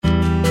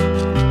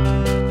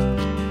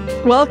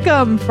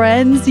Welcome,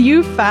 friends.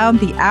 You found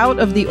the Out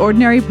of the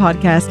Ordinary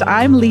podcast.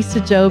 I'm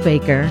Lisa-Jo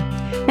Baker.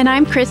 And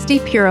I'm Christy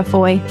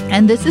Purifoy.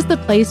 And this is the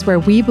place where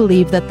we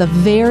believe that the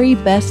very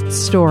best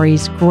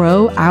stories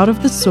grow out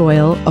of the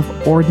soil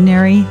of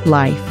ordinary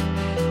life.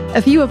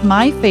 A few of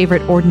my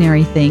favorite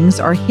ordinary things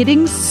are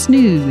hitting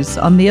snooze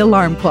on the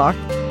alarm clock,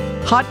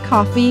 hot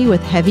coffee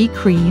with heavy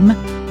cream,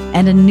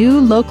 and a new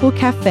local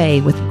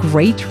cafe with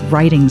great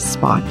writing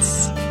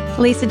spots.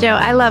 Lisa-Jo,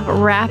 I love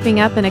wrapping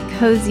up in a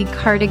cozy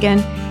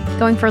cardigan,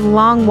 going for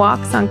long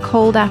walks on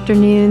cold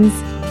afternoons,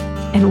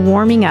 and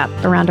warming up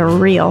around a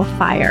real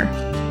fire.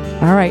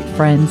 All right,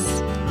 friends,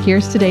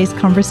 here's today's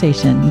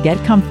conversation. Get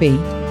comfy.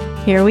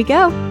 Here we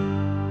go.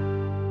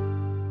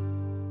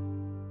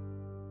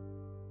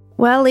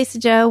 Well,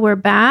 Lisa-Jo, we're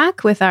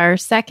back with our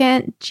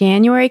second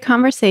January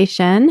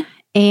conversation,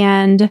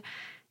 and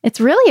it's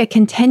really a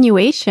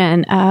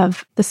continuation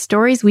of the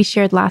stories we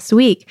shared last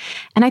week.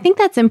 And I think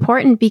that's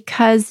important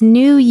because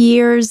New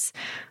Year's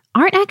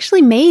aren't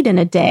actually made in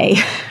a day,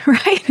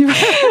 right?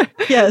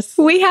 Yes.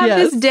 We have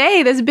this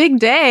day, this big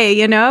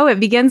day, it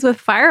begins with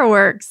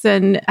fireworks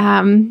and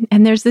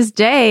there's this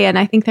day. And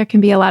I think there can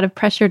be a lot of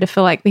pressure to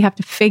feel like we have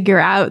to figure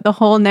out the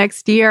whole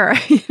next year,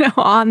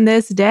 on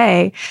this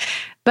day.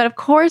 But of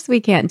course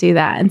we can't do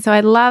that. And so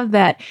I love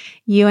that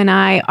you and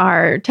I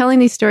are telling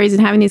these stories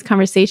and having these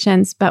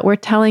conversations, but we're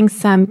telling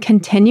some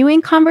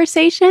continuing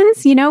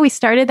conversations. We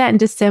started that in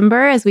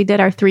December as we did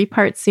our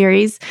 3-part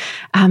series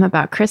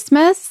about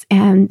Christmas.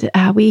 And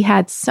we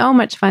had so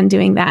much fun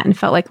doing that and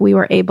felt like we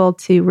were able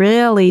to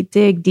really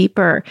dig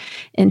deeper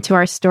into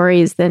our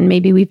stories than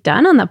maybe we've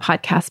done on the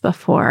podcast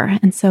before.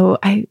 And so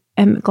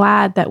I'm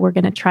glad that we're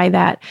going to try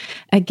that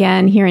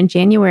again here in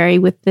January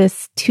with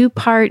this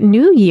 2-part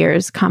New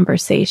Year's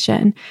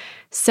conversation.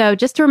 So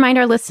just to remind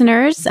our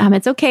listeners,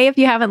 it's okay if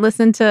you haven't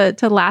listened to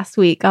last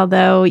week,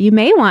 although you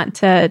may want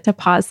to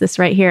pause this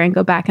right here and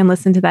go back and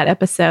listen to that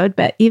episode.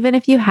 But even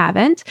if you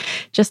haven't,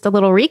 just a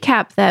little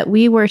recap that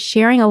we were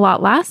sharing a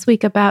lot last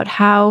week about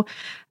how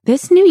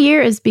this new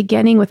year is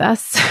beginning with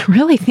us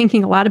really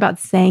thinking a lot about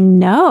saying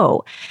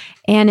no.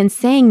 And in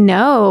saying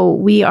no,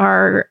 we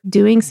are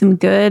doing some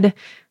good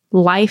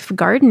life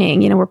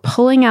gardening. We're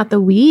pulling out the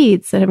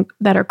weeds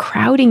that are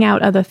crowding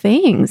out other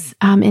things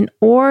in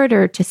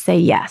order to say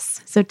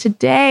yes. So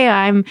today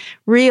I'm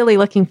really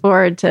looking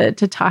forward to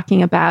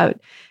talking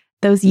about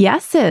those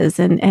yeses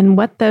and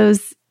what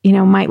those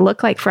might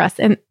look like for us.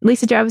 And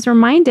Lisa-Jo, I was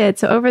reminded,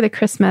 so over the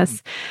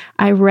Christmas,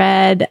 I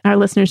read, our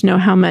listeners know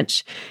how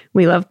much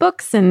we love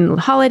books and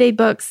holiday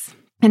books.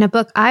 And a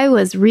book I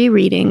was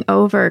rereading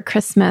over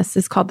Christmas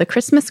is called The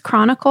Christmas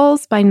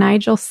Chronicles by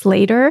Nigel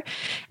Slater.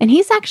 And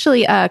he's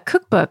actually a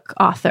cookbook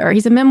author.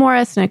 He's a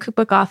memoirist and a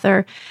cookbook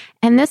author.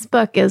 And this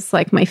book is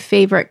like my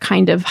favorite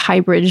kind of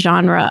hybrid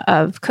genre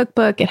of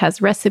cookbook. It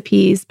has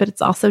recipes, but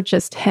it's also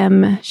just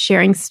him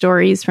sharing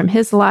stories from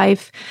his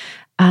life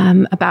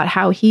about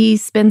how he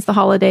spends the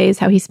holidays,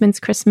 how he spends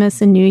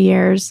Christmas and New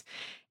Year's.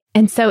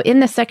 And so in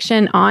the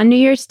section on New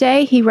Year's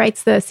Day, he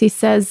writes this. He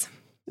says,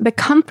 "The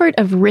comfort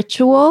of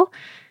ritual,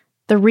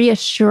 the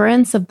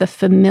reassurance of the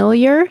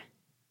familiar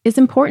is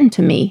important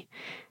to me.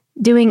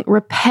 Doing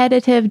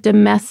repetitive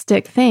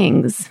domestic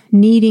things,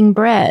 kneading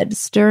bread,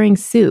 stirring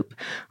soup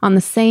on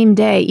the same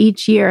day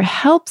each year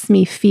helps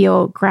me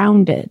feel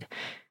grounded.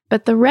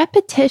 But the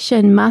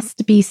repetition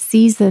must be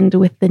seasoned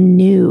with the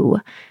new.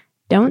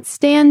 Don't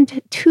stand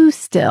too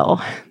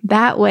still.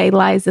 That way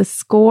lies a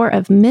score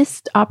of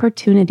missed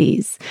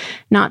opportunities,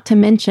 not to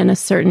mention a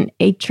certain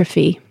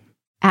atrophy."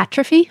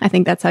 Atrophy? I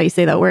think that's how you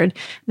say that word.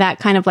 That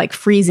kind of like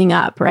freezing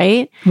up,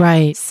 right?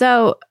 Right.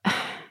 So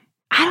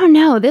I don't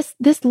know.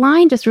 This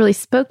line just really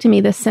spoke to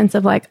me, this sense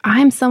of like,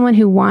 I'm someone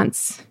who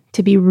wants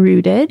to be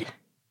rooted.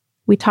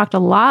 We talked a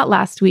lot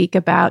last week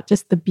about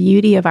just the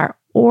beauty of our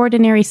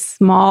ordinary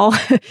small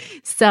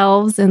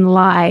selves and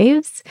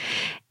lives.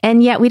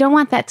 And yet we don't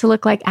want that to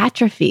look like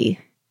atrophy.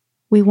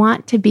 We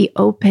want to be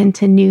open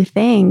to new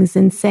things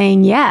and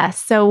saying yes.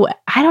 So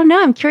I don't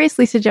know. I'm curious,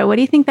 Lisa-Jo, what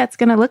do you think that's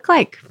going to look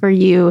like for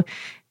you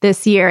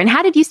this year? And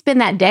how did you spend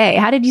that day?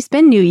 How did you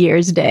spend New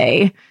Year's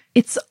Day?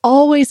 It's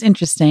always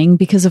interesting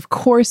because, of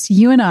course,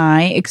 you and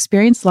I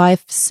experience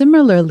life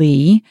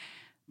similarly,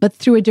 but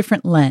through a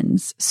different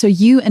lens. So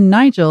you and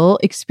Nigel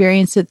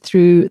experience it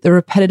through the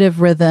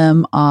repetitive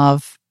rhythm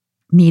of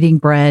kneading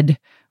bread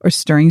or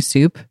stirring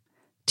soup.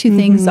 Two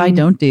things I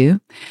don't do.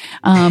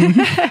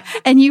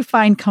 And you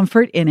find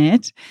comfort in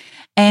it.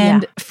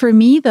 And for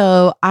me,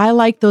 though, I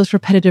like those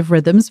repetitive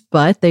rhythms,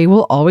 but they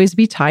will always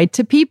be tied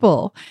to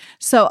people.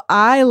 So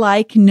I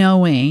like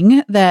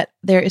knowing that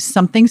there is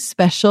something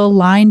special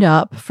lined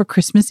up for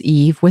Christmas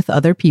Eve with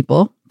other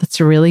people. That's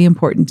really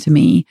important to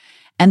me.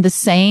 And the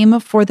same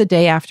for the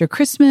day after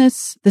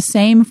Christmas, the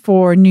same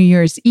for New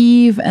Year's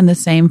Eve, and the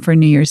same for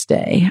New Year's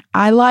Day.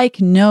 I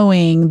like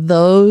knowing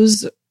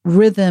those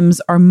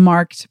rhythms are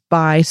marked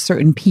by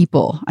certain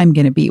people I'm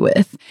going to be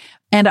with.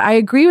 And I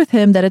agree with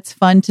him that it's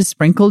fun to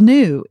sprinkle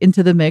new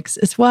into the mix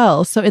as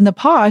well. So in the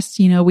past,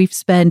 we've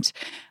spent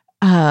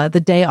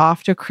the day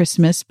after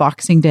Christmas,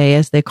 Boxing Day,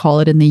 as they call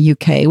it in the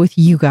UK, with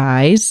you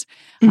guys.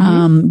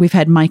 We've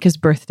had Micah's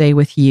birthday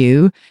with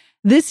you.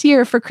 This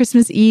year for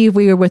Christmas Eve,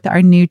 we were with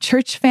our new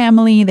church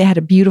family. They had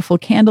a beautiful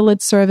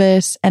candlelit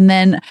service. And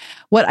then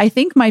what I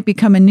think might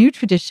become a new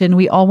tradition,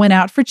 we all went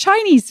out for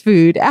Chinese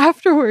food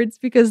afterwards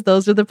because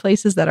those are the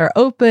places that are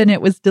open.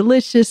 It was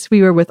delicious.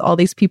 We were with all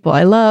these people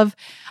I love.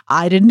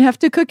 I didn't have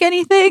to cook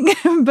anything,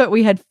 but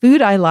we had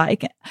food I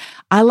like.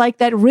 I like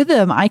that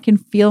rhythm. I can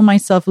feel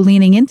myself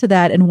leaning into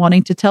that and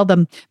wanting to tell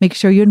them, make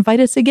sure you invite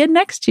us again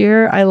next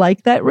year. I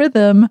like that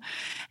rhythm.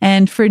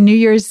 And for New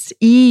Year's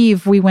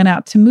Eve, we went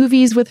out to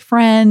movies with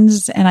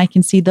friends, and I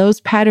can see those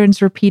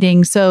patterns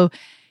repeating. So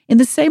in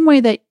the same way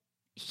that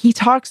he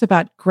talks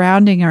about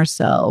grounding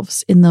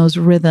ourselves in those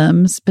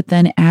rhythms, but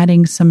then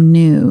adding some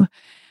new,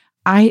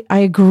 I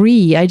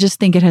agree. I just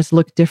think it has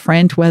looked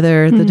different,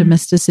 whether the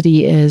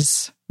domesticity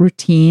is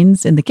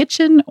routines in the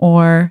kitchen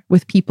or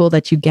with people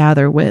that you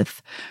gather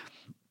with.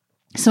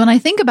 So when I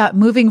think about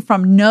moving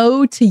from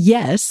no to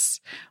yes,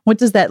 what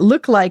does that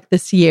look like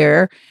this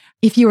year?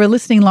 If you were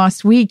listening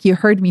last week, you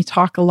heard me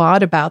talk a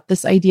lot about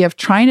this idea of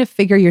trying to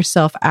figure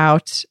yourself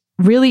out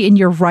really in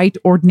your right,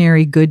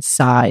 ordinary, good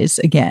size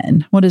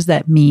again. What does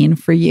that mean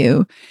for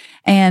you?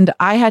 And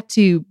I had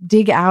to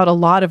dig out a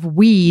lot of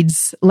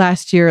weeds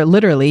last year,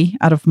 literally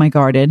out of my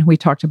garden, we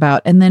talked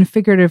about, and then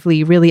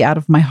figuratively, really out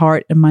of my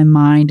heart and my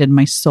mind and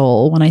my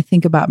soul when I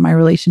think about my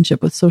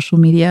relationship with social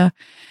media.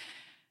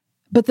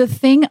 But the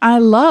thing I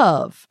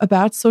love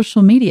about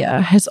social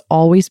media has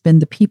always been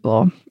the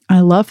people.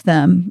 I love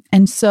them.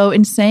 And so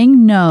in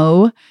saying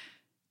no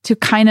to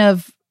kind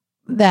of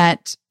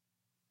that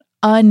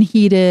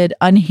unheeded,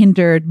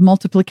 unhindered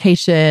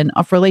multiplication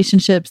of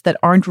relationships that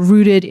aren't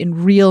rooted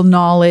in real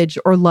knowledge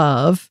or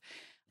love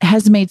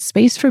has made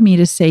space for me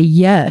to say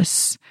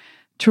yes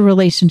to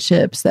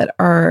relationships that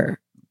are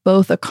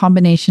both a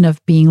combination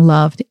of being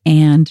loved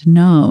and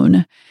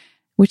known,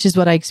 which is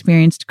what I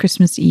experienced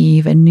Christmas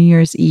Eve and New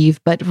Year's Eve.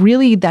 But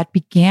really that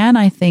began,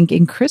 I think,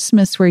 in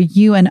Christmas, where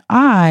you and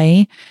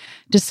I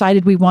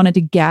decided we wanted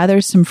to gather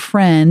some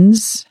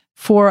friends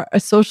for a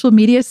social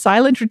media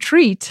silent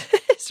retreat.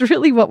 It's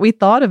really what we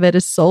thought of it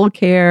as soul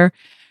care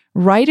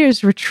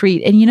writer's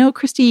retreat. And you know,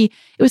 Christy,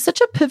 it was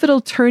such a pivotal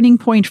turning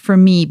point for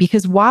me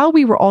because while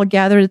we were all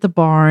gathered at the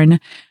barn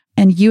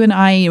and you and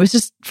I, it was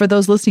just, for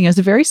those listening, it was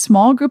a very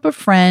small group of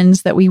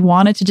friends that we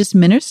wanted to just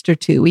minister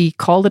to. We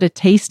called it a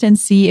taste and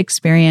see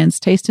experience,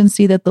 taste and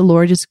see that the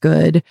Lord is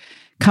good.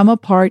 Come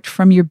apart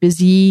from your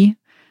busy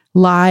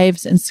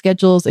lives and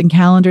schedules and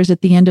calendars at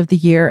the end of the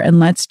year,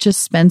 and let's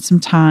just spend some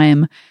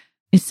time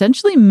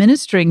essentially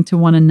ministering to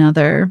one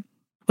another.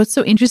 What's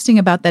so interesting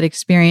about that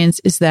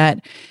experience is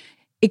that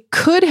it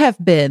could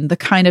have been the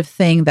kind of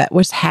thing that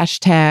was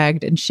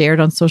hashtagged and shared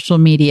on social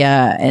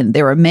media. And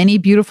there were many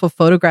beautiful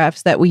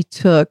photographs that we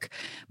took,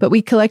 but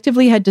we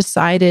collectively had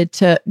decided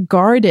to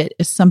guard it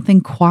as something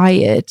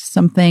quiet,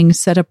 something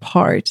set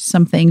apart,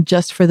 something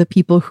just for the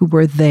people who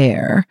were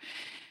there.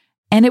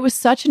 And it was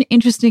such an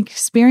interesting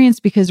experience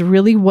because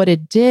really what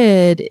it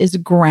did is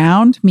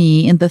ground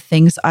me in the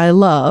things I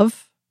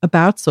love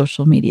about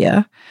social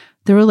media,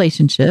 the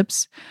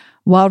relationships,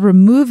 while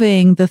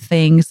removing the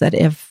things that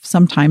have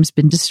sometimes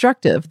been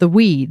destructive, the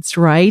weeds,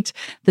 right?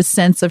 The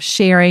sense of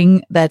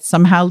sharing that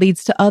somehow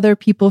leads to other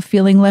people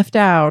feeling left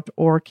out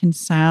or can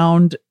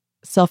sound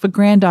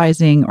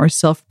self-aggrandizing or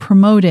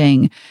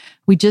self-promoting.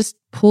 We just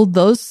pulled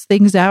those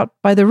things out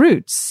by the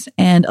roots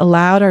and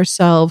allowed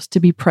ourselves to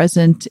be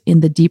present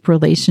in the deep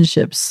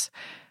relationships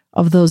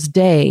of those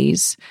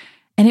days.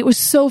 And it was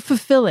so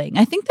fulfilling.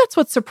 I think that's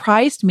what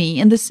surprised me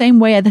in the same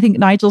way I think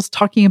Nigel's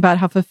talking about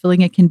how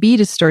fulfilling it can be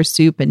to stir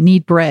soup and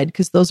knead bread,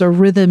 because those are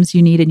rhythms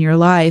you need in your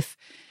life.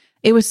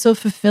 It was so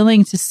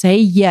fulfilling to say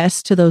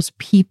yes to those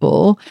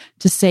people,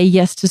 to say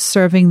yes to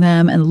serving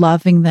them and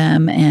loving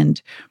them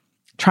and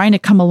trying to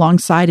come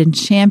alongside and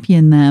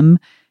champion them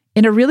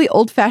in a really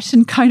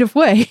old-fashioned kind of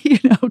way,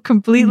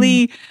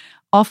 completely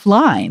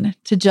offline,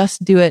 to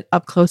just do it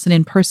up close and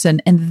in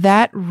person. And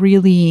that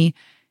really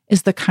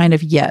is the kind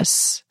of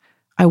yes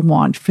I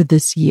want for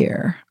this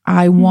year.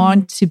 I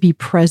want to be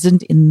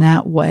present in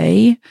that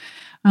way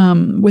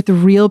with the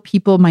real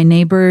people, my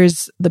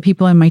neighbors, the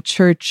people in my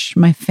church,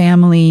 my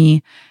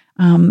family,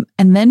 and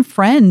then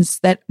friends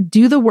that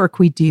do the work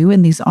we do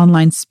in these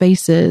online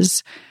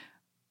spaces,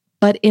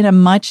 but in a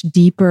much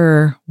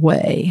deeper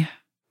way.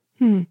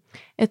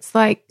 It's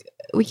like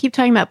we keep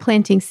talking about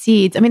planting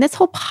seeds. I mean, this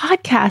whole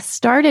podcast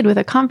started with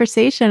a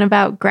conversation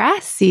about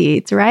grass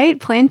seeds, right?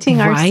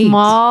 Planting our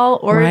small,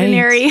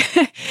 ordinary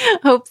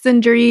hopes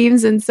and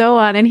dreams and so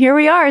on. And here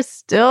we are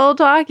still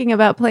talking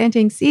about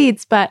planting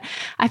seeds. But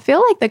I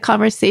feel like the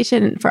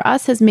conversation for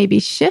us has maybe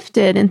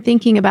shifted in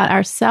thinking about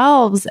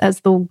ourselves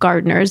as the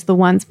gardeners, the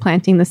ones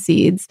planting the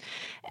seeds.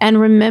 And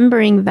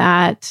remembering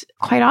that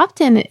quite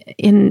often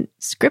in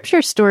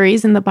scripture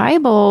stories in the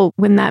Bible,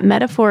 when that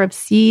metaphor of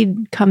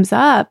seed comes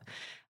up,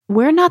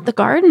 we're not the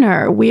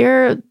gardener.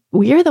 We're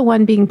the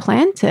one being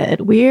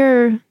planted.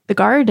 We're the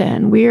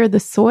garden. We're the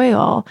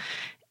soil.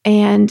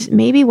 And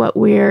maybe what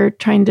we're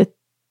trying to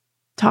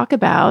talk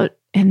about,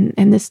 and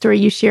this story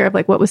you share of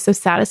like what was so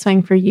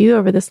satisfying for you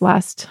over this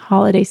last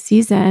holiday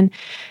season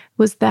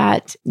was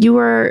that you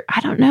were, I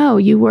don't know,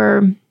 you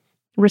were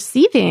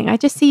receiving. I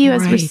just see you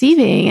as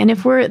receiving. And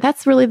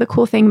that's really the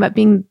cool thing about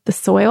being the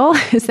soil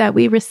is that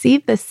we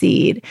receive the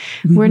seed.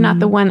 Mm-hmm. We're not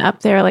the one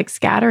up there like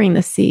scattering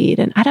the seed.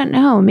 And I don't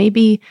know,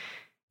 maybe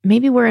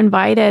we're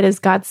invited as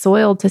God's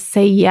soil to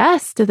say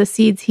yes to the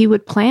seeds he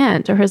would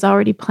plant or has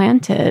already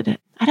planted.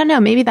 I don't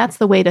know, maybe that's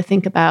the way to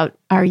think about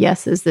our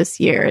yeses this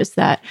year is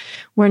that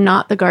we're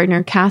not the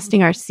gardener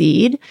casting our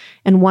seed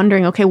and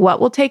wondering, okay, what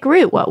will take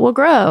root? What will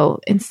grow?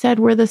 Instead,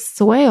 we're the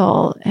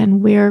soil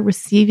and we're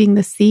receiving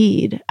the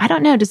seed. I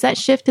don't know. Does that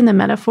shift in the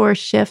metaphor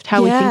shift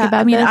how we think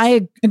about this?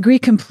 I agree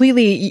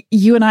completely.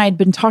 You and I had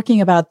been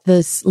talking about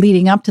this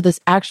leading up to this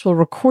actual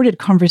recorded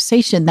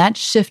conversation. That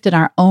shift in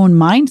our own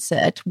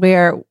mindset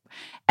where,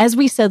 as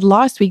we said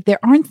last week, there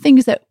aren't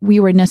things that we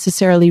were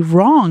necessarily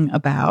wrong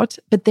about,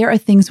 but there are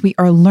things we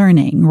are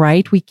learning,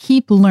 right? We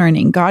keep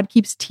learning. God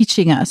keeps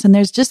teaching us. And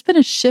there's just been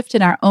a shift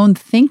in our own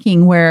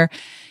thinking where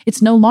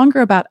it's no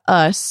longer about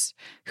us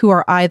who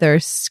are either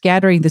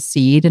scattering the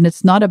seed, and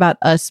it's not about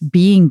us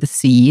being the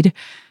seed.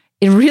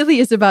 It really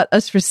is about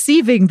us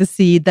receiving the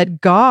seed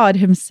that God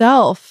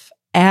himself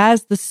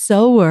as the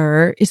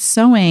sower is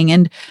sowing.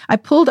 And I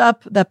pulled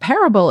up the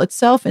parable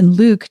itself in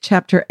Luke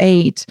chapter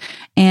 8.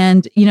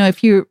 And,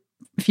 if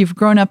you've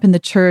grown up in the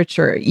church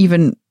or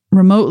even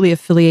remotely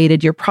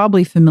affiliated, you're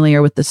probably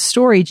familiar with the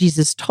story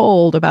Jesus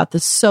told about the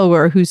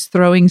sower who's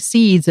throwing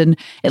seeds, and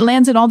it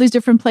lands in all these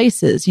different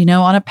places,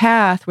 on a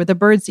path where the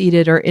birds eat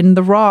it, or in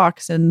the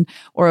rocks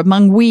or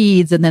among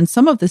weeds. And then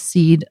some of the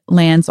seed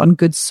lands on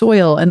good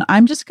soil. And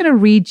I'm just going to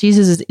read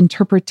Jesus's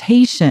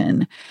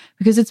interpretation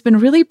because it's been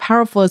really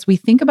powerful as we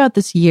think about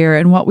this year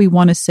and what we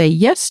want to say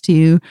yes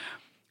to.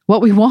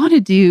 What we want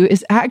to do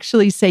is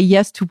actually say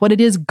yes to what it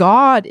is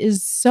God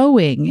is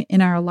sowing in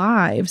our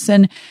lives.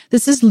 And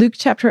this is Luke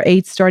chapter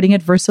 8, starting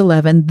at verse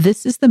 11.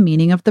 This is the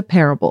meaning of the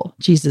parable.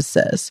 Jesus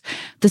says,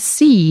 "The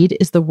seed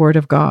is the word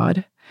of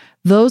God.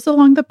 Those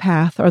along the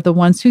path are the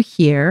ones who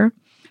hear,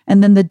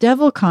 and then the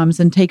devil comes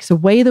and takes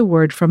away the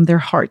word from their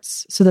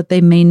hearts so that they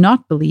may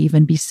not believe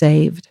and be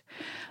saved.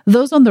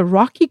 Those on the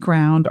rocky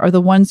ground are the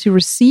ones who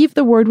receive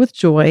the word with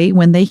joy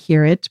when they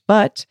hear it,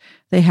 but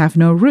they have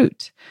no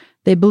root.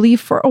 They believe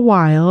for a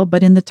while,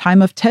 but in the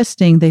time of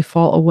testing, they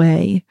fall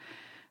away.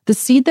 The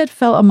seed that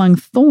fell among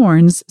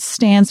thorns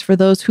stands for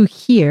those who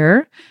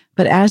hear,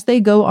 but as they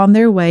go on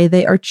their way,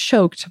 they are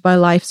choked by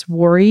life's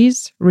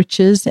worries,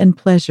 riches, and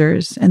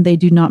pleasures, and they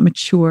do not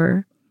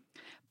mature.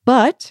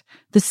 But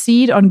the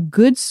seed on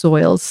good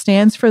soil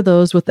stands for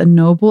those with a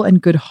noble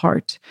and good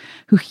heart,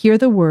 who hear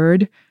the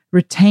word,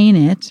 retain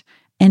it,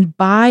 and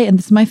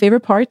this is my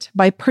favorite part,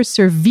 by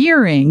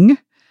persevering,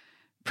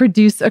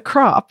 produce a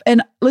crop."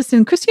 And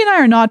listen, Christy and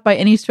I are not by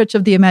any stretch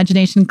of the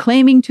imagination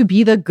claiming to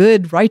be the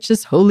good,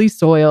 righteous, holy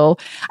soil.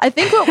 I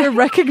think what we're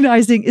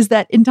recognizing is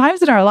that in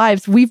times in our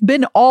lives, we've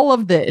been all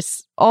of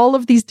this, all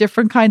of these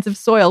different kinds of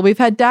soil. We've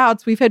had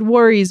doubts, we've had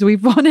worries,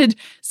 we've wanted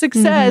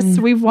success,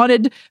 we've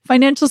wanted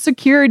financial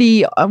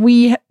security.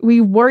 We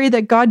worry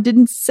that God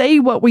didn't say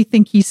what we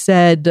think he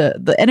said.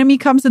 The enemy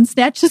comes and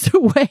snatches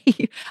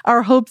away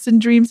our hopes and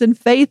dreams and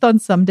faith on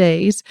some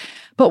days.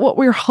 But what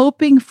we're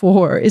hoping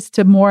for is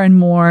to more and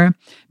more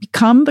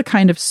become the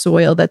kind of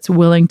soil that's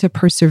willing to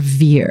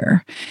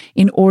persevere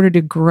in order to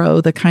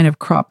grow the kind of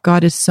crop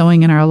God is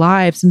sowing in our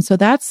lives. And so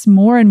that's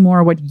more and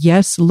more what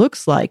yes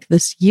looks like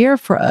this year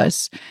for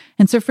us.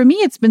 And so for me,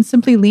 it's been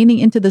simply leaning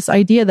into this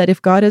idea that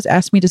if God has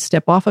asked me to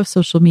step off of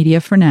social media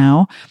for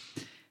now,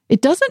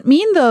 it doesn't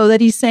mean, though,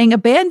 that he's saying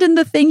abandon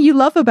the thing you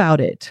love about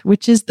it,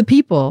 which is the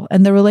people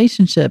and the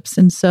relationships.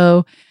 And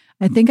so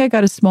I think I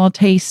got a small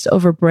taste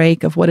over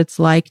break of what it's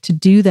like to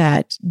do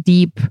that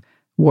deep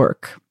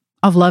work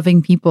of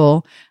loving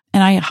people.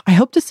 And I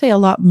hope to say a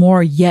lot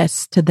more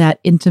yes to that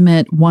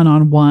intimate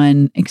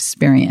one-on-one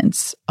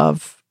experience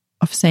of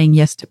saying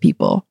yes to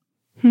people.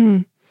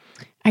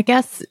 I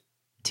guess,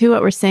 too,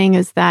 what we're saying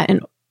is that in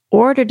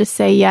order to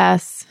say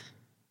yes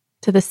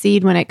to the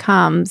seed when it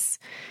comes,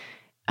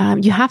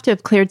 you have to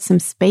have cleared some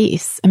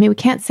space. I mean, we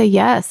can't say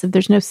yes if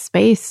there's no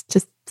space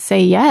to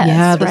say yes.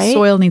 Yeah, the right?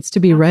 soil needs to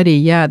be ready.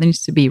 Yeah, there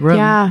needs to be room.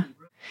 Yeah.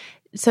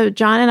 So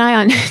John and I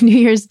on New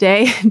Year's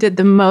Day did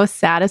the most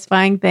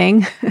satisfying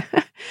thing.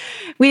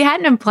 We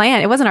hadn't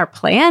planned. It wasn't our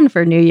plan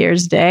for New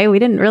Year's Day. We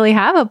didn't really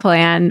have a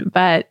plan,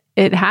 but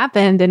it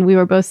happened, and we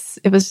were both.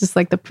 It was just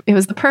like it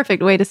was the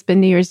perfect way to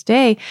spend New Year's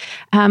Day.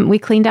 We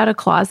cleaned out a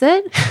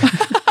closet.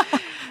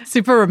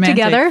 Super romantic.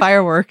 Together.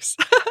 Fireworks.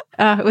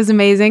 It was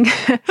amazing.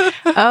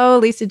 Oh,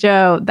 Lisa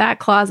Jo, that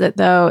closet,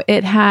 though,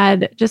 it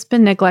had just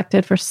been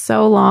neglected for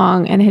so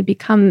long and had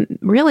become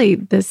really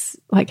this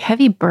like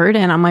heavy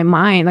burden on my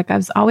mind. Like I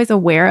was always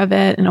aware of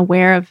it and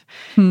aware of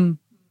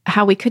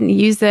how we couldn't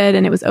use it,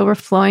 and it was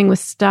overflowing with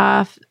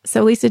stuff.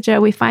 So Lisa Jo,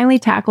 we finally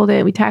tackled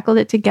it. We tackled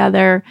it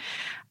together.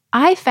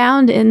 I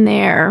found in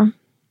there,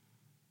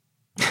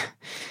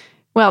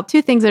 well,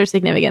 two things that are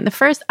significant. The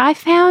first, I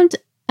found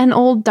an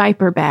old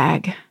diaper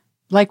bag.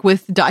 Like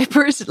with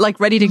diapers, like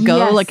ready to go,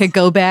 Yes. like a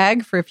go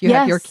bag for if you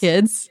have your Yes.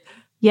 kids.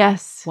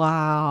 Yes.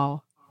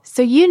 Wow.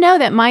 So you know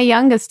that my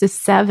youngest is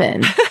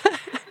 7.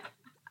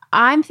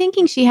 I'm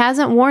thinking she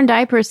hasn't worn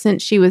diapers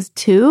since she was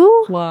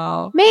 2,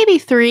 Wow. maybe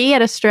 3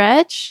 at a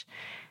stretch.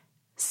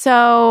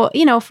 So,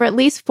 for at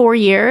least 4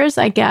 years,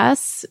 I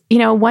guess,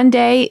 one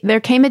day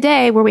there came a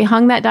day where we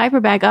hung that diaper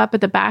bag up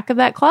at the back of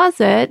that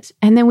closet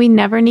and then we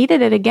never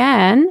needed it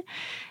again.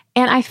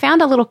 And I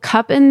found a little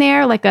cup in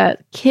there, like a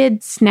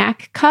kid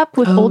snack cup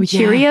with old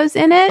Cheerios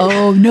in it.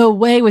 Oh, no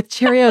way, with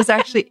Cheerios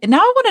actually. And now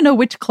I want to know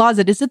which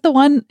closet. Is it the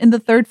one in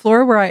the 3rd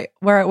floor where I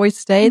always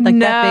stayed? Like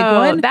that big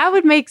one? That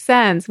would make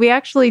sense. We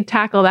actually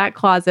tackle that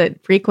closet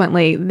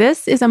frequently.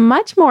 This is a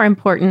much more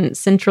important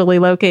centrally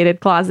located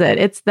closet.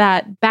 It's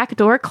that back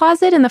door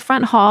closet in the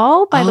front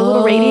hall by the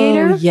little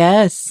radiator.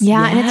 Yes.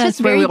 Yeah, and it's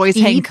just where we very always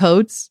hang deep.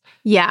 coats.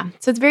 Yeah.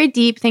 So it's very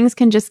deep. Things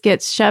can just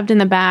get shoved in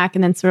the back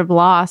and then sort of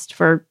lost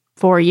for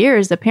 4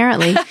 years,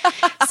 apparently.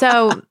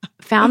 So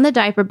found the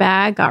diaper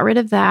bag, got rid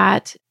of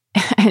that.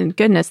 And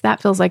goodness,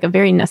 that feels like a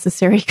very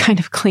necessary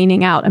kind of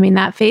cleaning out. I mean,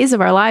 that phase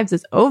of our lives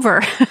is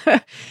over.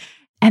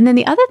 And then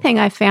the other thing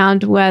I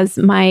found was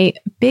my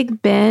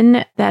big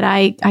bin that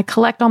I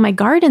collect all my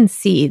garden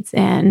seeds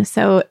in.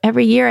 So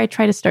every year I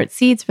try to start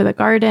seeds for the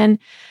garden,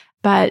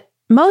 but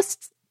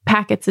most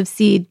packets of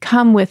seed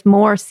come with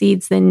more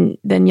seeds than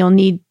you'll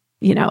need,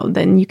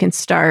 then you can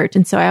start.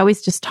 And so I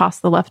always just toss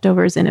the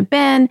leftovers in a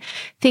bin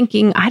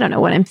thinking, I don't know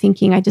what I'm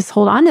thinking. I just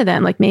hold on to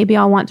them. Like maybe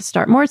I'll want to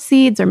start more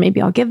seeds or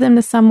maybe I'll give them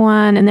to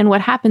someone. And then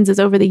what happens is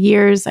over the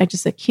years, I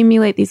just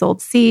accumulate these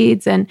old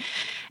seeds and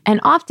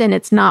often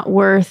it's not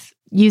worth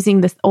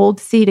using this old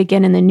seed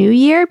again in the new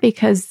year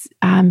because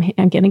I'm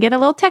going to get a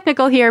little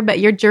technical here, but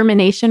your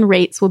germination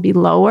rates will be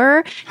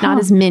lower. Not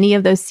as many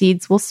of those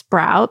seeds will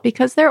sprout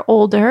because they're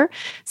older.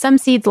 Some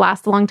seeds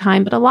last a long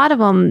time, but a lot of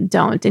them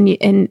don't.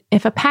 And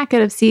if a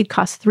packet of seed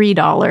costs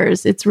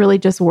 $3, it's really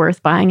just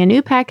worth buying a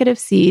new packet of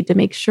seed to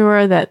make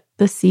sure that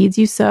the seeds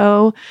you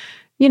sow,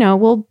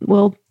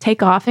 will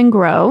take off and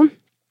grow.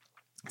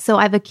 So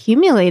I've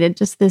accumulated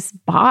just this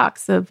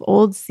box of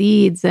old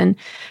seeds, and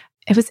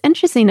it was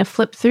interesting to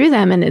flip through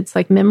them, and it's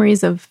like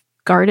memories of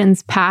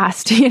gardens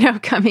past,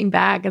 coming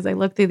back as I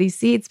look through these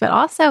seeds. But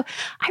also,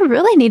 I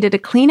really needed to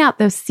clean out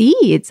those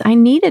seeds. I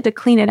needed to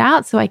clean it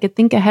out so I could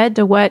think ahead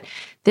to what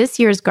this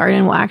year's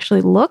garden will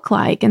actually look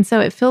like. And so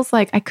it feels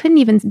like I couldn't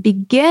even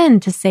begin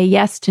to say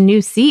yes to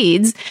new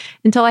seeds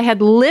until I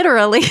had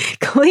literally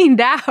cleaned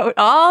out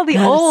all the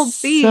old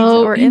seeds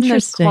that were in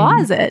this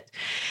closet.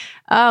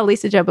 Oh,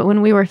 Lisa Jo, but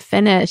when we were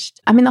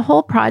finished, the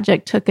whole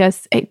project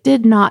it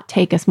did not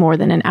take us more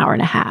than an hour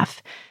and a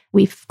half.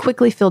 We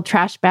quickly filled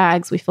trash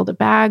bags. We filled a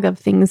bag of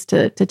things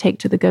to take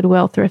to the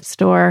Goodwill thrift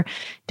store,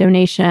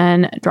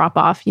 donation, drop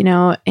off,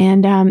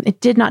 and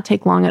it did not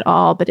take long at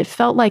all. But it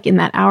felt like in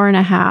that hour and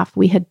a half,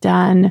 we had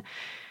done,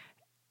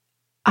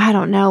 I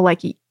don't know,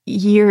 like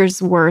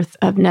years worth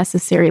of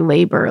necessary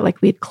labor.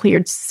 Like we had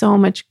cleared so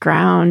much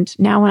ground.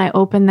 Now when I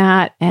open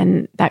that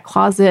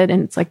closet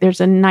and it's like there's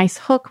a nice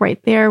hook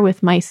right there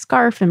with my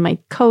scarf and my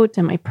coat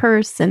and my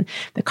purse and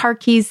the car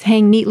keys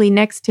hang neatly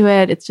next to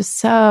it. It's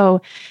just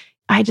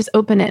I just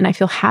open it and I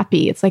feel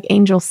happy. It's like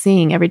angels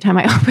sing every time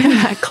I open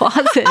that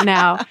closet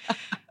now.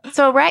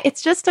 So, right,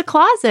 it's just a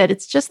closet.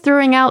 It's just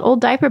throwing out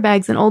old diaper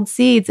bags and old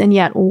seeds. And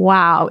yet,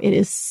 wow, it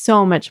is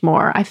so much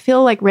more. I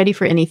feel like ready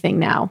for anything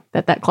now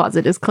that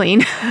closet is clean.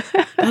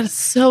 That is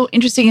so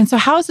interesting. And so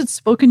how has it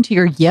spoken to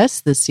your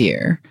yes this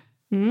year?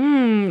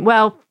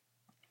 Well,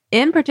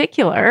 in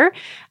particular,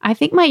 I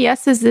think my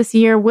yeses this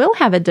year will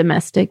have a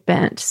domestic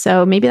bent.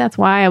 So maybe that's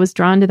why I was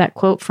drawn to that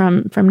quote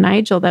from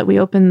Nigel that we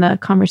opened the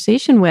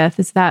conversation with,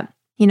 is that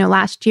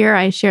last year,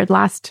 I shared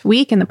last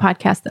week in the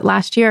podcast that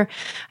last year,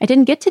 I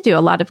didn't get to do a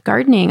lot of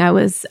gardening. I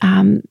was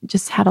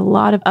just had a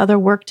lot of other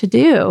work to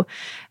do.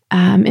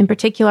 In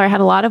particular, I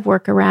had a lot of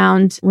work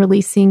around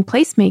releasing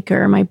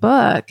Placemaker, my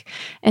book.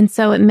 And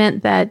so it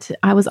meant that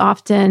I was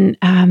often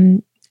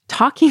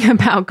talking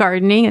about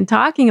gardening and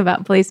talking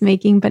about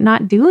placemaking, but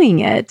not doing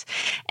it.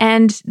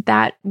 And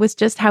that was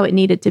just how it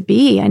needed to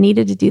be. I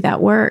needed to do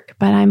that work.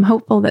 But I'm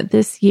hopeful that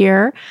this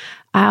year,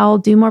 I'll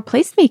do more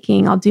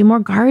placemaking. I'll do more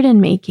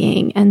garden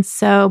making. And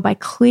so by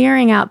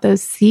clearing out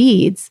those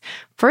seeds,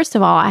 first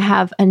of all, I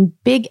have a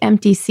big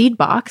empty seed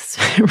box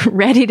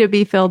ready to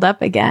be filled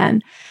up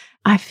again.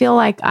 I feel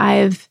like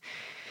I've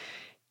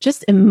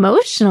just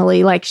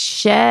emotionally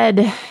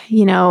shed,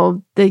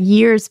 the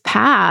years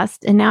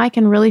past. And now I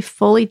can really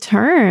fully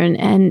turn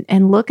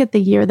and look at the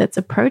year that's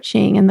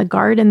approaching and the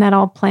garden that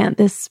I'll plant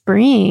this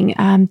spring,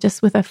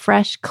 just with a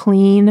fresh,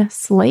 clean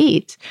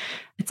slate.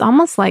 It's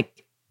almost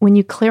like when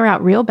you clear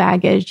out real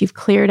baggage, you've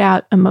cleared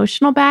out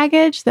emotional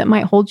baggage that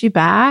might hold you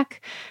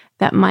back,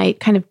 that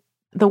might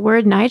the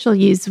word Nigel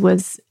used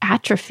was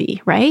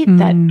atrophy, right?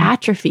 That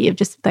atrophy of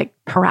just like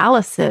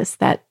paralysis,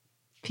 that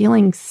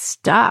feeling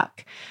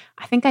stuck.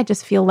 I think I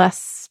just feel less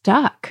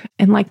stuck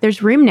and like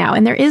there's room now.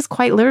 And there is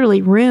quite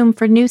literally room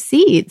for new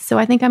seeds. So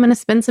I think I'm going to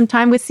spend some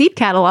time with seed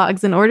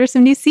catalogs and order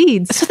some new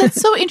seeds. So that's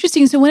so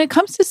interesting. So when it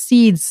comes to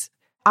seeds,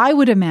 I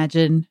would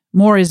imagine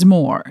more is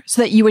more,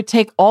 so that you would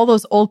take all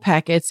those old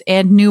packets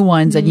and new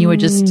ones and you would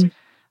just,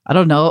 I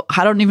don't know.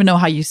 I don't even know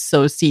how you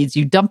sow seeds.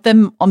 You dump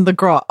them on the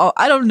ground. Oh,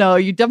 I don't know.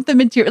 You dump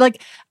them into your,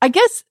 like, I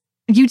guess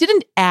you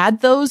didn't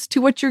add those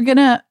to what you're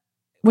gonna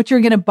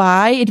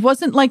buy. It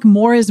wasn't like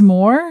more is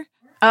more.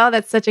 Oh,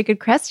 that's such a good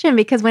question,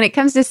 because when it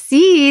comes to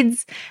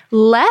seeds,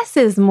 less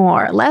is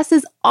more. Less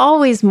is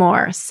always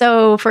more.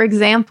 So, for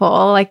example,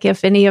 like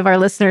if any of our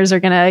listeners are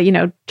going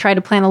to, try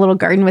to plant a little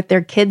garden with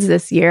their kids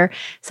this year,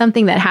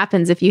 something that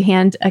happens if you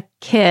hand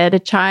a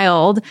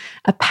child,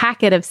 a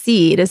packet of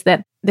seed is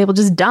that they will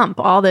just dump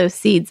all those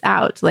seeds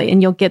out,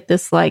 and you'll get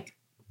this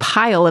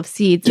pile of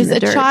seeds in the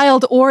dirt. A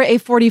child or a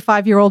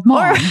 45-year-old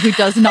mom who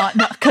does not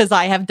know, because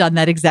I have done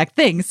that exact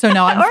thing. So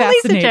now I'm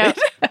fascinated.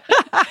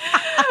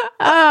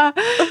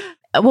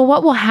 Well,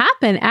 what will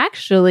happen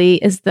actually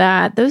is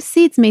that those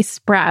seeds may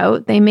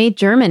sprout, they may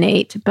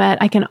germinate, but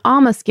I can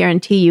almost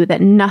guarantee you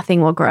that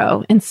nothing will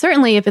grow. And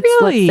certainly if it's,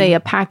 let's say, a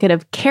packet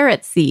of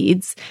carrot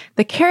seeds,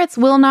 the carrots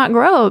will not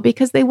grow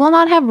because they will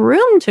not have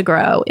room to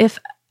grow. If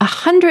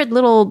 100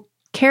 little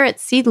carrot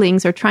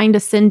seedlings are trying to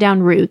send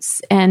down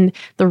roots, and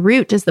the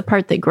root is the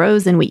part that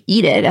grows and we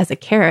eat it as a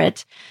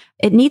carrot,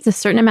 it needs a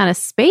certain amount of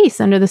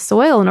space under the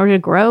soil in order to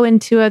grow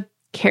into a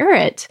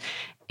carrot.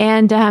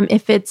 And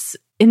if it's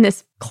in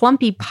this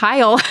clumpy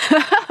pile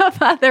of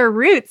other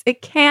roots,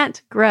 it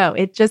can't grow.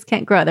 It just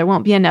can't grow. There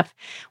won't be enough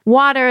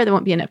water. There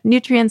won't be enough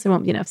nutrients. There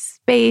won't be enough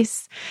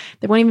space.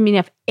 There won't even be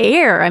enough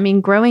air. I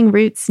mean, growing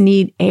roots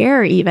need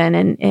air even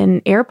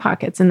in air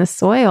pockets in the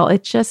soil.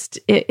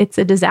 It's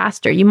a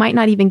disaster. You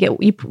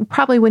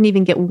probably wouldn't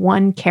even get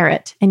one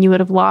carrot, and you would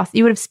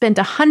have spent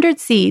 100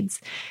 seeds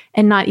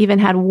and not even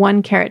had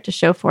one carrot to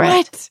show for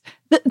it.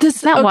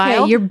 Isn't that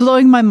wild? You're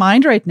blowing my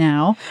mind right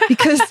now,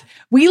 because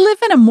we live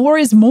in a more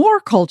is more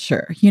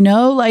culture,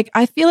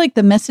 I feel like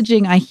the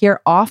messaging I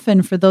hear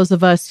often for those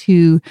of us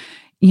who,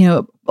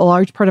 a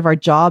large part of our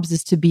jobs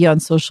is to be on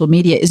social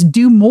media is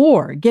do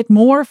more, get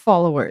more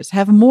followers,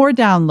 have more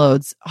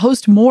downloads,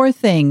 host more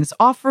things,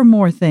 offer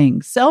more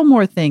things, sell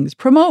more things,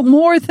 promote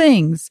more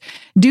things,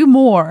 do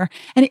more.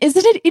 And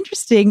isn't it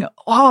interesting?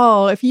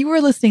 Oh, if you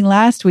were listening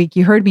last week,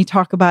 you heard me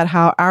talk about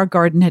how our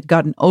garden had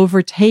gotten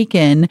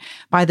overtaken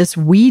by this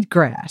weed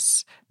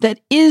grass that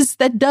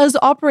does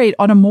operate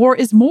on a more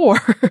is more,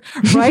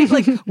 right?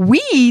 Like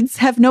weeds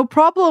have no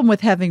problem with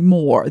having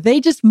more.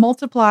 They just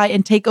multiply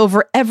and take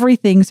over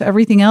everything. So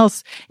everything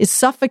else is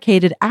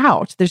suffocated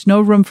out. There's no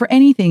room for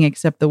anything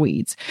except the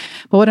weeds.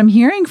 But what I'm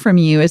hearing from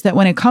you is that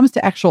when it comes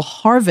to actual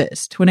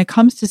harvest, when it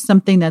comes to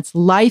something that's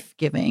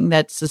life-giving,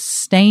 that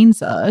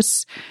sustains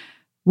us,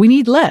 we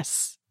need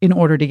less in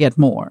order to get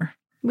more.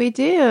 We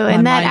do.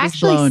 And that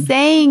actually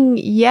saying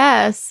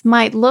yes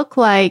might look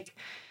like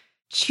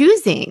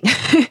choosing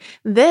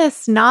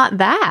this, not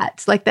that.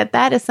 Like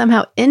that is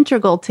somehow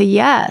integral to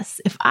yes.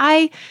 If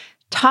I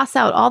toss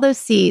out all those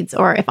seeds,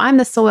 or if I'm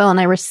the soil and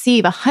I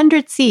receive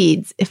 100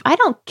 seeds, if I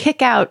don't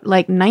kick out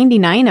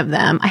 99 of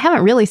them, I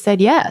haven't really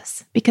said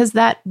yes, because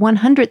that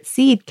 100th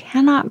seed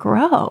cannot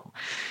grow.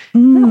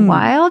 Isn't that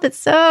wild? It's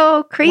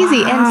so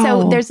crazy. Wow. And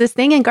so there's this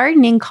thing in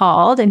gardening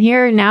called, and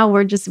here now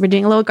we're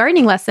doing a little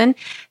gardening lesson,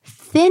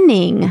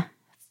 thinning.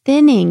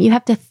 You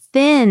have to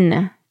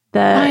thin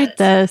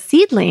the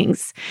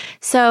seedlings.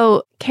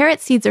 So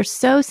carrot seeds are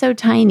so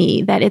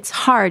tiny that it's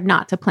hard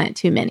not to plant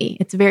too many.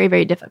 It's very,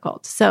 very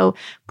difficult. So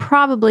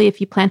probably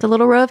if you plant a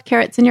little row of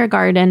carrots in your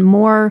garden,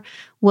 more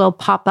will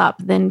pop up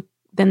than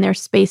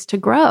there's space to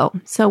grow.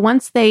 So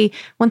once they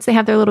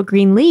have their little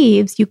green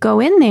leaves, you go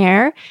in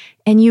there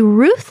and you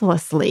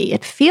ruthlessly,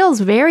 it feels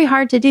very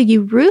hard to do,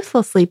 you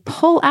ruthlessly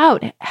pull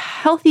out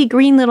healthy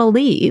green little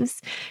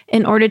leaves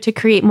in order to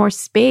create more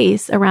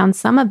space around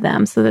some of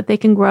them so that they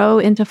can grow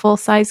into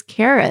full-size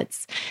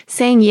carrots.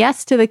 Saying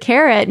yes to the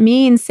carrot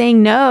means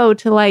saying no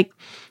to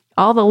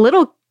all the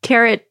little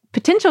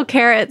potential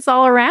carrots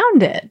all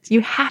around it.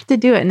 You have to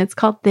do it, and it's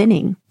called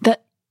thinning.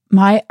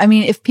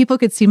 If people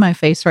could see my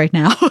face right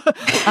now,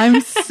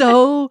 I'm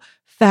so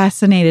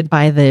fascinated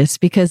by this,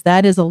 because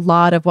that is a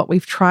lot of what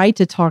we've tried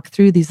to talk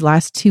through these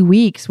last 2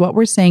 weeks, what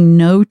we're saying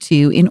no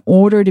to in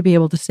order to be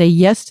able to say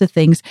yes to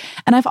things.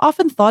 And I've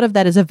often thought of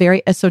that as a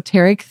very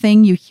esoteric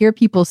thing. You hear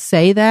people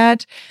say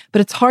that, but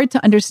it's hard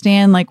to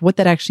understand what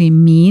that actually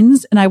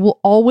means. And I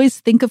will always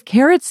think of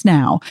carrots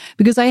now,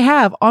 because I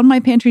have on my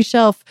pantry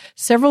shelf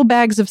several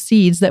bags of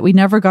seeds that we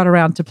never got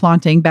around to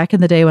planting back in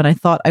the day when I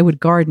thought I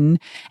would garden.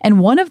 And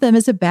one of them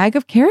is a bag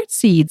of carrot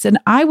seeds. And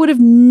I would have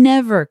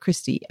never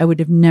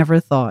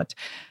thought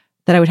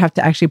that I would have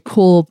to actually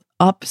pull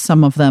up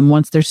some of them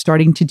once they're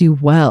starting to do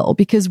well,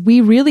 because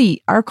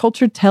our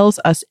culture tells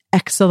us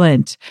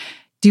excellent.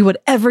 Do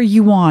whatever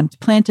you want,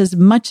 plant as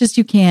much as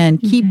you can,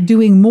 keep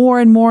doing more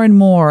and more and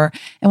more.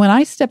 And when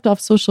I stepped off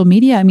social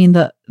media,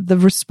 the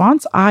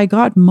response I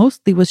got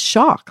mostly was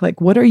shock.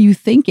 What are you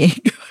thinking?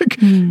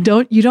 You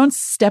don't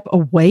step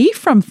away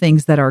from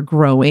things that are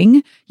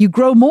growing, you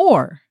grow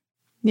more.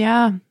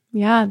 Yeah.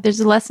 Yeah, there's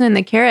a lesson in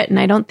the carrot, and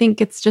I don't think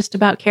it's just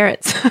about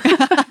carrots.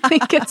 I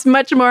think it's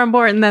much more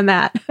important than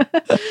that.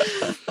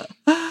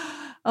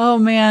 Oh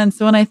man.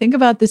 So when I think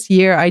about this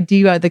year, I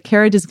do, the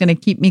carrot is going to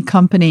keep me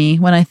company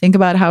when I think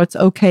about how it's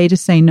okay to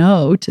say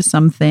no to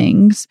some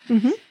things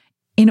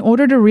in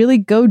order to really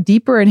go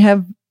deeper and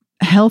have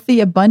healthy,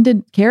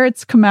 abundant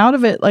carrots come out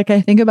of it. Like I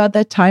think about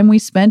that time we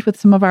spent with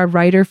some of our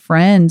writer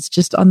friends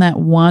just on that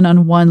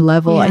one-on-one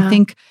level. I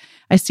think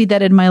I see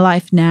that in my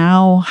life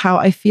now, how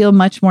I feel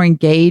much more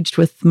engaged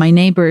with my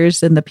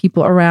neighbors and the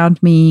people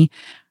around me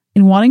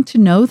in wanting to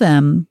know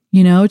them,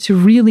 to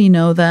really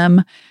know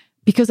them,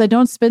 because I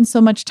don't spend so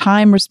much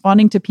time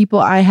responding to people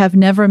I have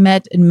never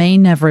met and may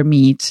never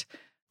meet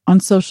on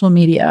social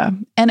media.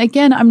 And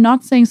again, I'm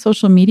not saying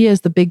social media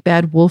is the big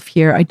bad wolf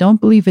here. I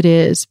don't believe it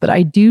is, but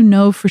I do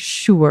know for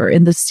sure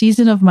in the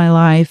season of my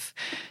life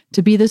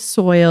to be the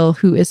soil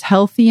who is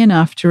healthy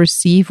enough to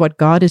receive what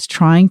God is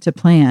trying to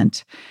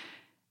plant.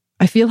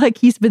 I feel like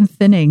he's been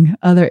thinning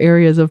other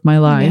areas of my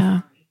life.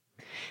 Yeah.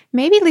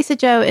 Maybe,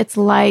 Lisa-Jo, it's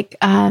like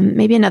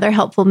maybe another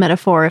helpful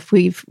metaphor, if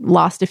we've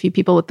lost a few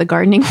people with the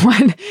gardening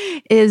one,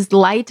 is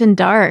light and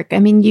dark. I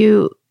mean,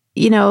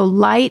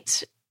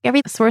 light,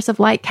 every source of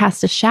light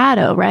casts a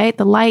shadow, right?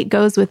 The light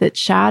goes with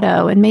its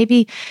shadow. And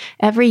maybe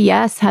every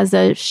yes has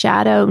a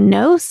shadow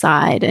no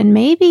side. And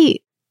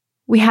maybe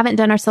we haven't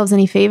done ourselves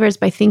any favors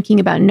by thinking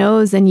about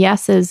no's and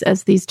yeses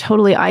as these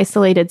totally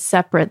isolated,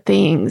 separate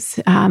things.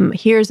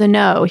 Here's a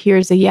no,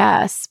 here's a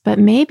yes. But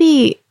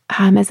maybe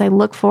as I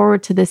look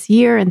forward to this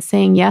year and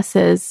saying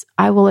yeses,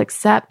 I will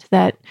accept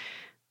that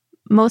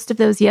most of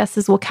those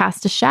yeses will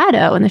cast a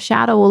shadow, and the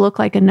shadow will look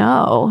like a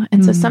no.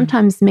 And so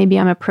sometimes maybe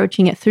I'm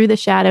approaching it through the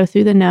shadow,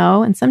 through the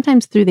no, and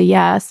sometimes through the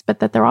yes, but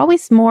that they're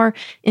always more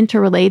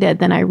interrelated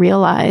than I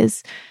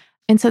realize.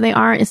 And so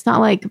it's not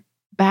like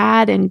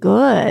bad and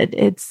good.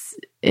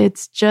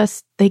 It's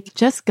just, they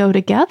just go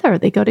together.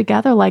 They go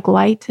together like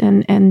light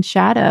and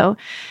shadow.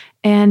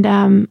 And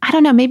I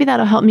don't know, maybe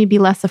that'll help me be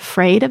less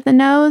afraid of the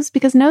no's,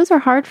 because no's are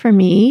hard for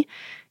me.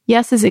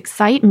 Yeses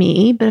excite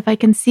me, but if I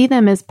can see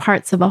them as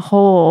parts of a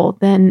whole,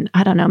 then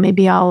I don't know,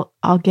 maybe I'll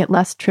get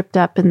less tripped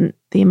up in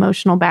the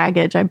emotional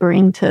baggage I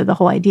bring to the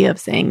whole idea of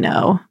saying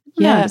no.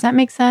 Yeah. Does that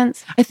make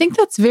sense? I think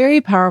that's very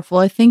powerful.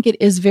 I think it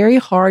is very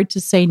hard to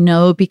say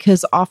no,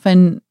 because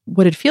often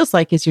what it feels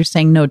like is you're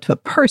saying no to a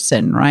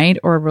person, right?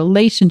 Or a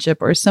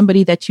relationship, or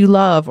somebody that you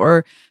love,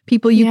 or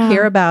people you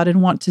care about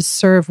and want to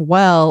serve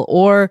well.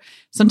 Or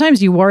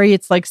sometimes you worry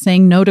it's like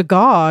saying no to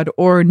God,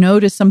 or no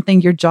to something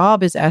your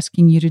job is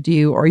asking you to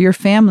do, or your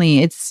family.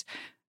 It's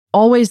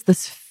always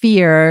this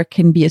fear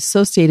can be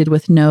associated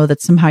with no,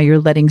 that somehow you're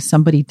letting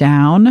somebody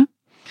down.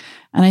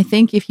 And I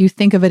think if you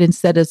think of it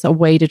instead as a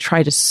way to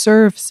try to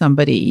serve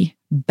somebody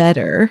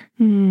better,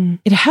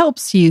 it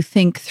helps you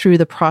think through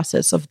the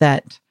process of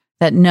that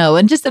no.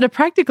 And just at a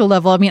practical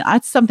level, I mean,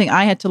 that's something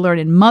I had to learn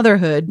in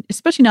motherhood,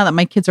 especially now that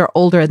my kids are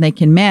older and they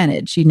can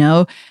manage,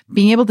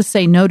 being able to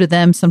say no to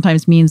them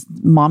sometimes means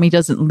mommy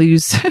doesn't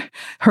lose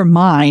her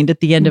mind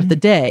at the end of the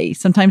day.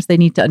 Sometimes they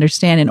need to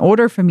understand, in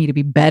order for me to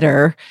be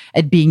better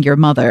at being your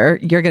mother,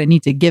 you're going to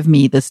need to give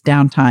me this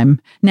downtime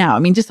now. I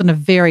mean, just on a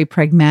very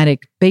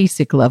pragmatic,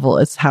 basic level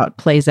is how it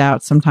plays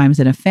out sometimes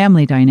in a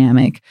family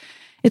dynamic.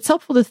 It's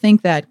helpful to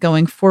think that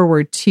going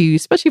forward too,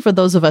 especially for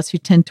those of us who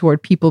tend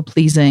toward people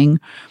pleasing,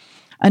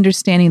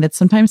 understanding that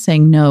sometimes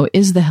saying no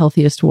is the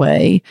healthiest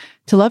way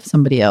to love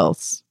somebody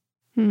else.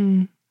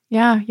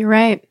 Yeah, you're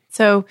right.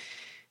 So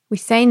we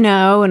say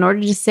no in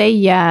order to say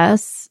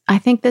yes. I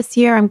think this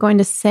year I'm going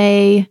to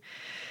say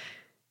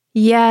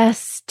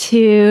yes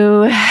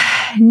to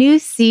new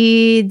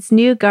seeds,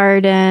 new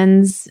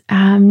gardens,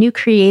 new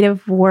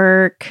creative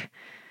work.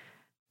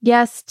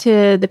 Yes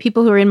to the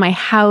people who are in my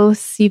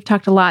house. You've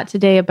talked a lot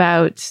today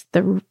about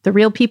the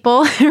real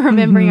people,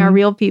 remembering our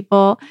real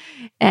people.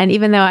 And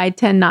even though I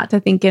tend not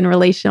to think in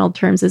relational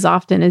terms as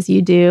often as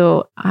you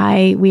do,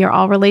 we are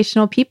all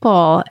relational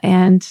people,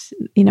 and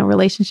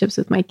relationships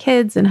with my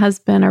kids and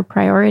husband are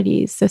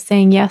priorities. So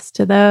saying yes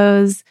to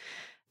those,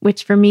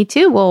 which for me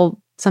too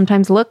will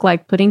sometimes look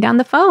like putting down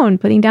the phone,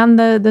 putting down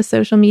the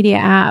social media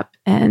app,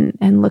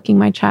 and looking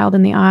my child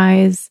in the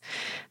eyes.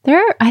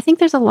 I think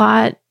there's a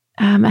lot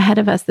ahead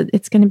of us that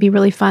it's going to be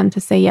really fun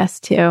to say yes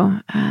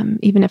to,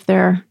 even if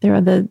there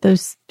are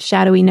those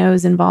shadowy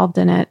no's involved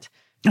in it.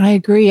 I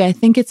agree. I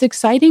think it's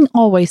exciting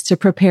always to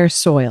prepare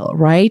soil,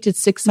 right?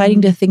 It's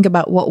exciting to think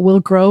about what will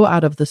grow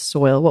out of the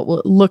soil, what will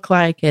it look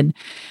like, and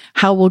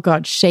how will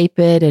God shape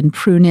it and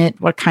prune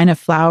it? What kind of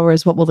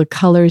flowers? What will the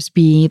colors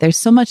be? There's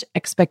so much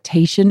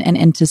expectation and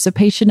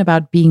anticipation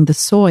about being the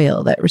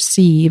soil that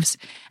receives.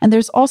 And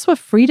there's also a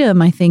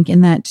freedom, I think, in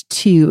that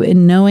too,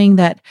 in knowing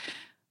that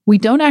we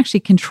don't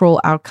actually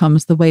control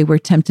outcomes the way we're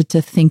tempted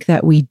to think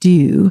that we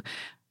do.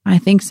 I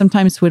think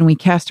sometimes when we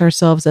cast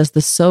ourselves as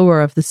the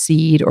sower of the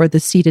seed or the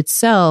seed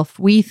itself,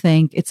 we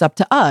think it's up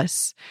to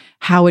us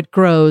how it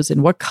grows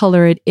and what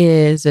color it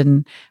is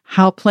and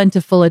how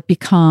plentiful it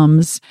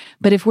becomes.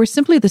 But if we're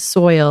simply the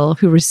soil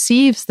who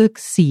receives the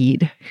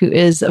seed, who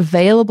is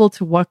available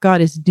to what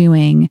God is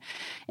doing,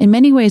 in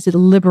many ways it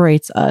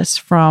liberates us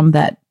from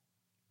that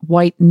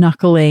white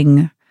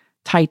knuckling,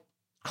 tight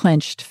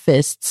clenched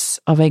fists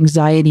of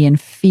anxiety and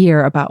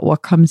fear about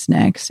what comes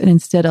next, and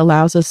instead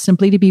allows us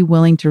simply to be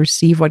willing to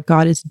receive what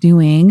God is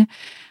doing,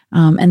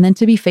 and then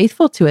to be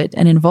faithful to it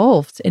and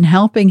involved in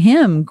helping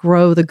Him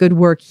grow the good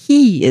work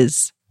He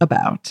is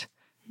about.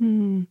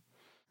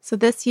 So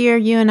this year,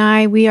 you and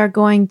I, we are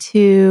going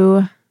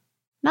to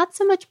not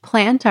so much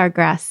plant our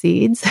grass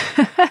seeds.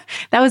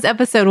 That was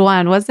episode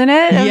 1, wasn't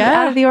it?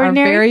 Yeah, Out of the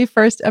Ordinary? Our very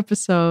first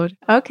episode.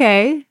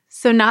 Okay.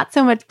 So not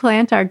so much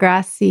plant our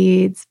grass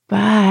seeds,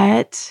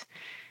 but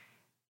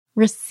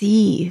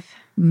receive.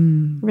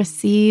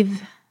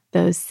 Receive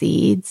those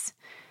seeds.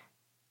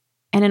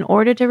 And in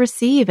order to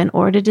receive, in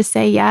order to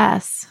say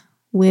yes,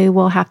 we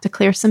will have to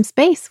clear some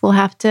space. We'll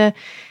have to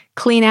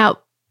clean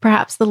out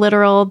perhaps the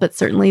literal, but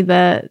certainly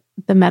the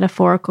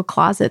metaphorical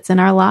closets in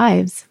our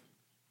lives.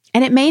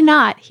 And it may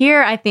not.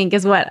 Here, I think,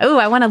 is what,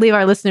 I want to leave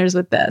our listeners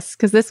with this,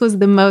 because this was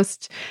the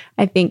most,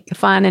 I think,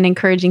 fun and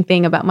encouraging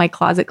thing about my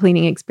closet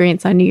cleaning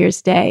experience on New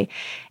Year's Day,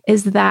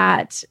 is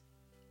that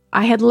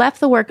I had left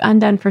the work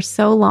undone for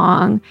so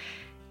long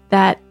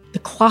that the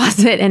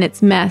closet and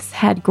its mess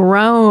had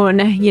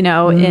grown,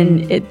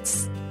 in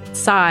its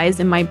size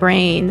in my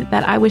brain,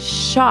 that I was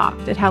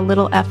shocked at how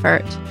little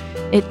effort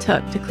it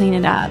took to clean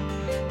it up.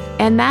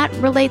 And that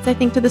relates, I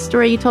think, to the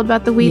story you told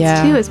about the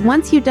weeds too, is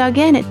once you dug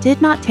in, it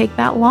did not take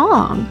that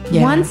long.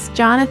 Yeah. Once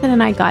Jonathan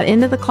and I got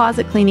into the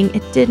closet cleaning,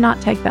 it did not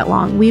take that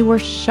long. We were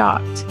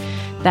shocked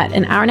that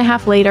an hour and a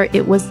half later,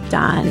 it was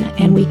done.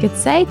 And we could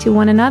say to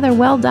one another,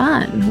 well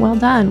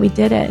done, we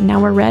did it.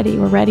 Now we're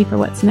ready for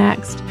what's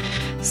next.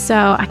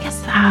 So I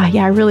guess,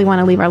 I really want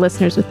to leave our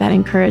listeners with that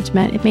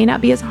encouragement. It may not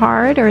be as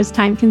hard or as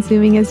time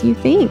consuming as you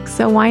think.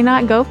 So why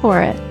not go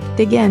for it?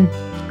 Dig in,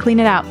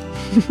 clean it out.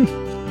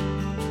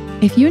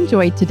 If you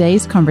enjoyed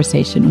today's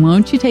conversation,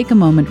 won't you take a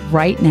moment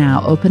right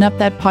now, open up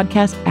that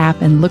podcast app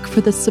and look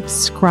for the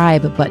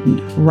subscribe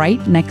button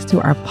right next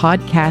to our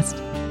podcast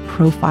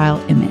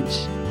profile image.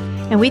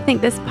 And we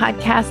think this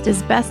podcast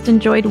is best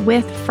enjoyed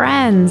with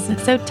friends.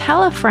 So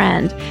tell a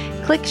friend,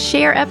 click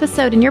share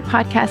episode in your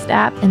podcast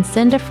app and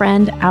send a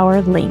friend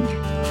our link.